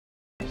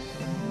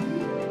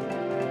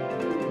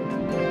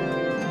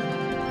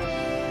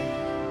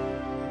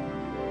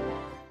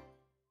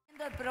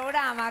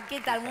programa.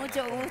 ¿Qué tal?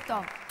 Mucho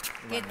gusto.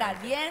 ¿Qué tal?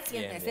 ¿Bien?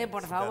 Siéntese, Bien.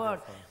 por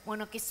favor.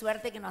 Bueno, qué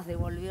suerte que nos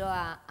devolvió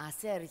a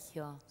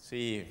Sergio.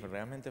 Sí,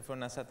 realmente fue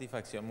una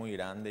satisfacción muy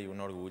grande y un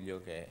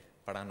orgullo que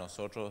para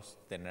nosotros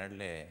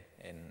tenerle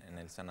en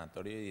el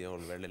sanatorio y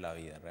devolverle la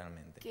vida,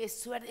 realmente. Qué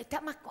suerte.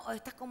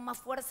 Estás con más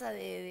fuerza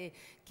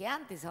que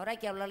antes. Ahora hay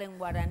que hablarle en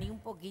guaraní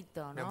un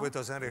poquito, ¿no? Me ha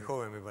puesto sangre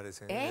joven, me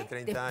parece. De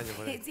 30 años.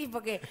 Por ahí. Sí,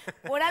 porque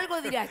por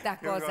algo dirá estas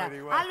cosas.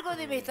 Algo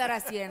debe estar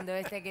haciendo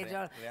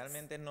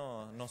Realmente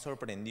nos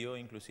sorprendió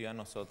inclusive a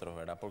nosotros,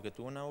 ¿verdad? Porque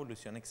tuvo una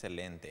evolución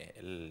excelente.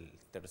 El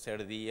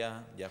tercer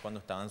día, ya cuando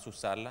estaba en su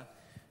sala,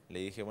 le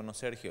dije, bueno,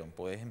 Sergio,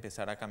 puedes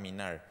empezar a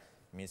caminar.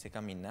 Me dice,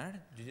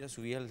 ¿caminar? Yo ya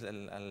subí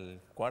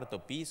al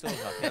cuarto piso,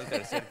 bajé al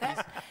tercer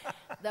piso.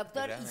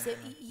 Doctor,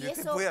 y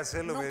eso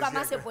nunca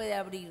más se puede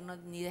abrir, ¿no?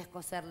 Ni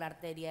descoser la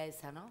arteria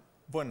esa, ¿no?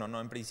 Bueno, no,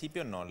 en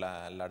principio no.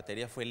 La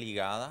arteria fue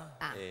ligada,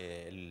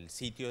 el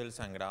sitio del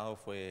sangrado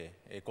fue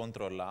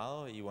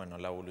controlado y bueno,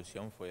 la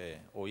evolución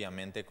fue,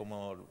 obviamente,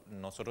 como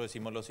nosotros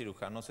decimos los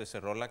cirujanos, se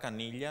cerró la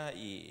canilla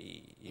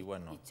y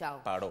bueno,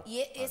 paró. ¿Y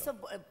eso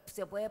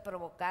se puede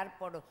provocar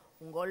por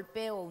un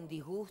golpe o un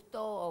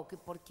disgusto? ¿O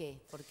por qué?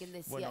 Porque él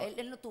decía, bueno,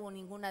 él no tuvo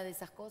ninguna de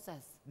esas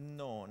cosas.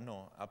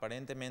 No,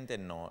 aparentemente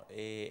no.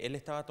 Él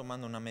estaba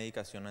tomando una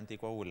medicación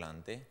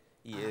anticoagulante.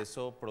 Y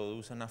eso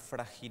produce una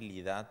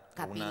fragilidad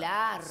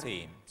capilar.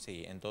 Sí.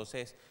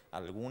 Entonces,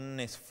 algún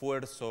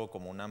esfuerzo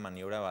como una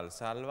maniobra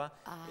valsalva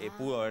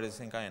pudo haber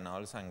desencadenado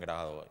el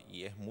sangrado.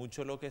 Y es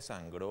mucho lo que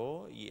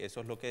sangró y eso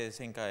es lo que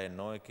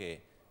desencadenó de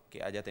que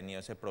haya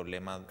tenido ese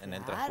problema en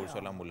el transcurso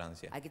de la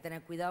ambulancia. Hay que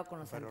tener cuidado con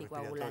los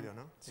anticoagulantes,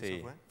 ¿no?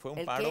 Sí, fue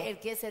un paro. ¿El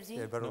qué, Sergio?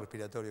 El paro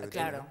respiratorio.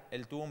 Claro.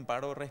 Él tuvo un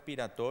paro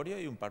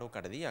respiratorio y un paro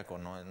cardíaco,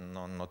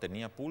 no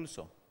tenía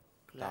pulso.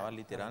 Claro. Estaba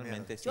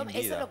literalmente sin vida.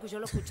 Eso es lo que yo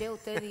lo escuché a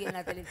usted y en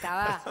la tele.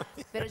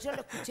 Pero yo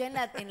lo escuché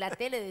en la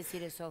tele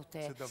decir eso a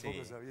usted. Yo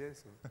tampoco sabía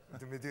eso.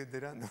 Me estoy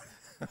enterando.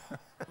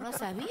 ¿No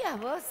sabías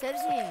vos, Sergi?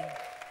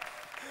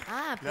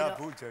 Pero... La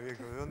pucha,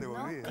 viejo, ¿de dónde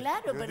volví?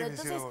 Claro, pero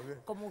entonces,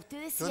 como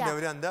usted decía... ¿Dónde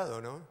habrán dado,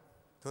 no?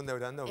 ¿Dónde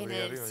habrán dado? En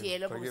el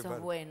cielo, porque eso es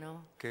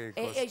bueno.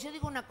 Yo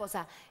digo una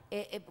cosa,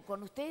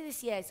 cuando usted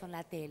decía eso en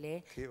la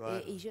tele,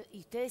 y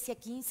usted decía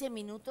 15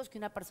 minutos, que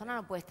una persona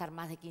no puede estar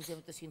más de 15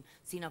 minutos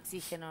sin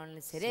oxígeno en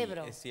el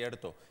cerebro. Sí, es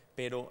cierto,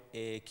 pero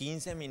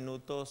 15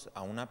 minutos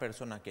a una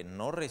persona que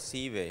no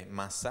recibe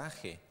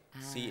masaje,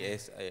 sí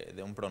es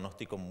de un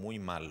pronóstico muy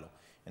malo.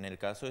 En el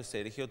caso de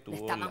Sergio tuvo...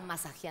 Estaban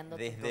masajeando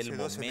desde el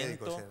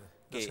momento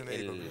que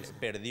él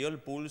perdió el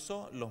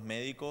pulso, los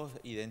médicos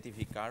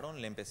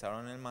identificaron, le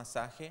empezaron el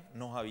masaje,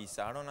 nos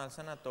avisaron al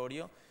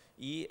sanatorio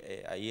y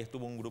ahí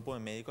estuvo un grupo de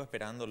médicos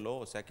esperándolo,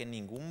 o sea que en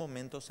ningún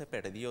momento se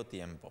perdió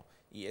tiempo.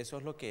 Y eso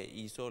es lo que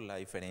hizo la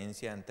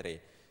diferencia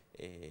entre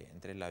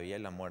la vida y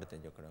la muerte,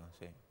 yo creo.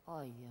 Sí.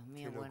 Ay, Dios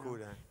mío, qué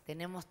locura. Bueno,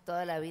 tenemos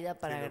toda la vida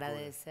para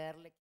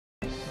agradecerle.